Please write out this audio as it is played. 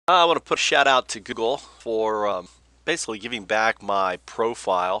I want to put a shout out to Google for basically giving back my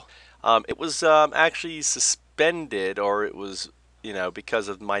profile. It was actually suspended, or it was, because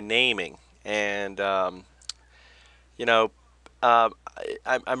of my naming. And, you know, and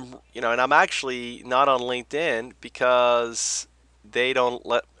I'm actually not on LinkedIn because they don't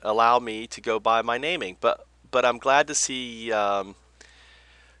allow me to go by my naming. But I'm glad to see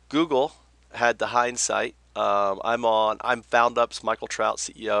Google had the hindsight. I'm Foundups, Michael Trout,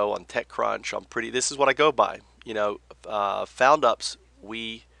 CEO on TechCrunch. This is what I go by. Foundups,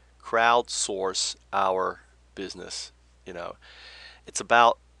 we crowdsource our business. You know, it's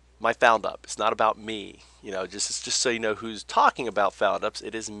about my Foundup. It's not about me. Just so you know who's talking about Foundups,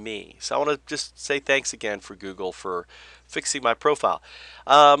 it is me. So I want to just say thanks again for Google for fixing my profile.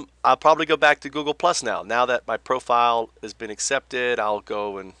 I'll probably go back to Google Plus now. Now that my profile has been accepted, I'll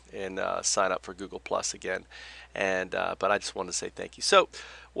go and sign up for Google Plus again. But I just want to say thank you. So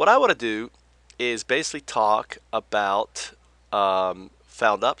what I want to do is basically talk about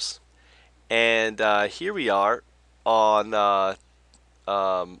Foundups, and here we are on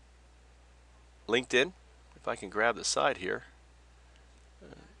um, LinkedIn. If I can grab the side here,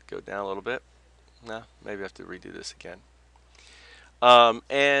 go down a little bit. No, maybe I have to redo this again.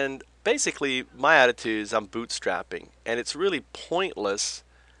 And basically, my attitude is I'm bootstrapping, and it's really pointless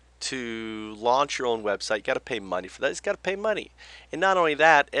to launch your own website. You got to pay money for that. It's got to pay money. And not only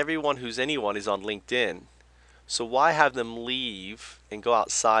that, everyone who's anyone is on LinkedIn. So why have them leave and go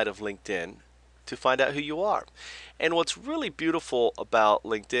outside of LinkedIn to find out who you are? And what's really beautiful about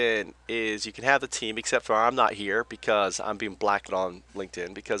LinkedIn is you can have the team, except for I'm not here because I'm being blacked on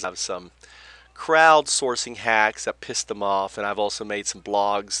LinkedIn because I have some crowdsourcing hacks that pissed them off, and I've also made some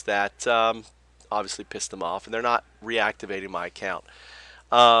blogs that obviously pissed them off, and they're not reactivating my account.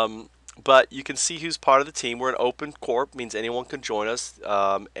 But you can see who's part of the team. We're an open corp, means anyone can join us,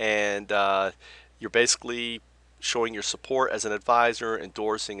 and you're basically showing your support as an advisor,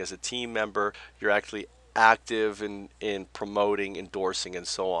 endorsing as a team member. You're actually active in promoting, endorsing, and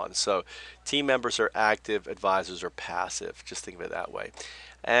so on. So team members are active, advisors are passive. Just think of it that way.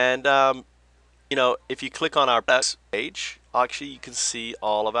 And if you click on our best page, actually you can see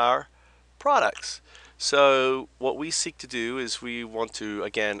all of our products. So what we seek to do is we want to,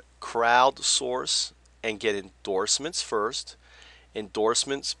 again, crowdsource and get endorsements first.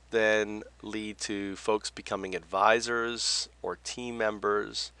 Endorsements then lead to folks becoming advisors or team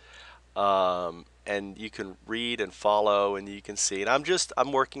members. And you can read and follow, and you can see. And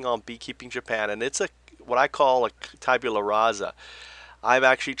I'm working on Beekeeping Japan, and it's what I call a tabula rasa. I'm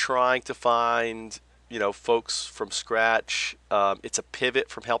actually trying to find, folks from scratch. It's a pivot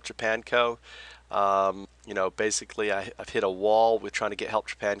from Help Japan Co. Basically, I've hit a wall with trying to get Help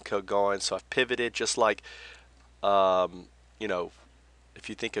Japan Co. going, so I've pivoted. Just like, um, you know, if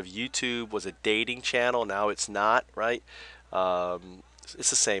you think of YouTube was a dating channel, now it's not, right? It's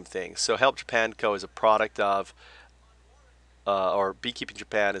the same thing. So Help Japan Co. is a product of or Beekeeping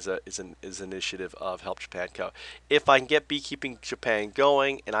Japan is an initiative of Help Japan Co. If I can get Beekeeping Japan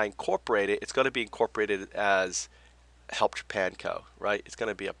going and I incorporate it, it's going to be incorporated as Help Japan Co. Right? It's going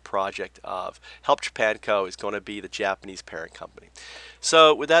to be a project of Help Japan Co. is going to be the Japanese parent company.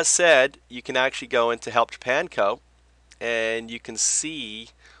 So with that said, you can actually go into Help Japan Co. and you can see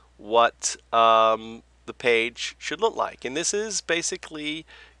what the page should look like. And this is basically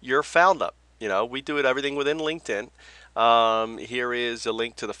your Foundup. We do everything within LinkedIn. Here is a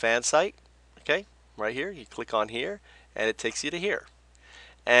link to the fan site. Okay, right here. You click on here, and it takes you to here.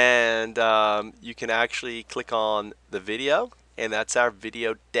 And you can actually click on the video, and that's our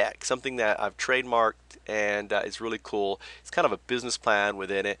video deck, something that I've trademarked, and it's really cool. It's kind of a business plan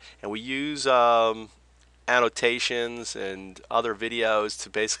within it, and we use annotations and other videos to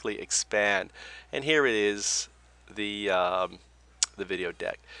basically expand. And here it is, the video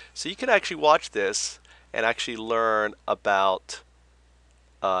deck. So you can actually watch this and actually learn about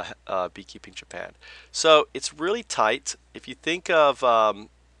Beekeeping Japan. So it's really tight. If you think of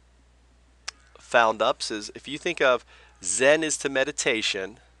Foundups, if you think of Zen is to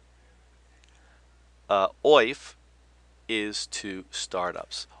meditation, OIF is to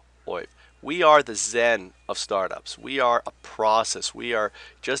startups. OIF. We are the Zen of startups. We are a process. We are,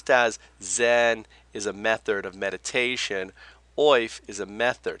 just as Zen is a method of meditation, OIF is a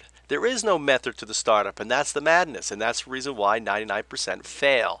method. There is no method to the startup, and that's the madness, and that's the reason why 99%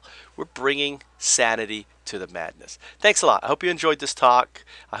 fail. We're bringing sanity to the madness. Thanks a lot. I hope you enjoyed this talk.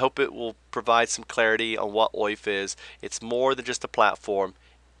 I hope it will provide some clarity on what OIF is. It's more than just a platform.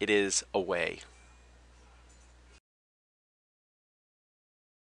 It is a way.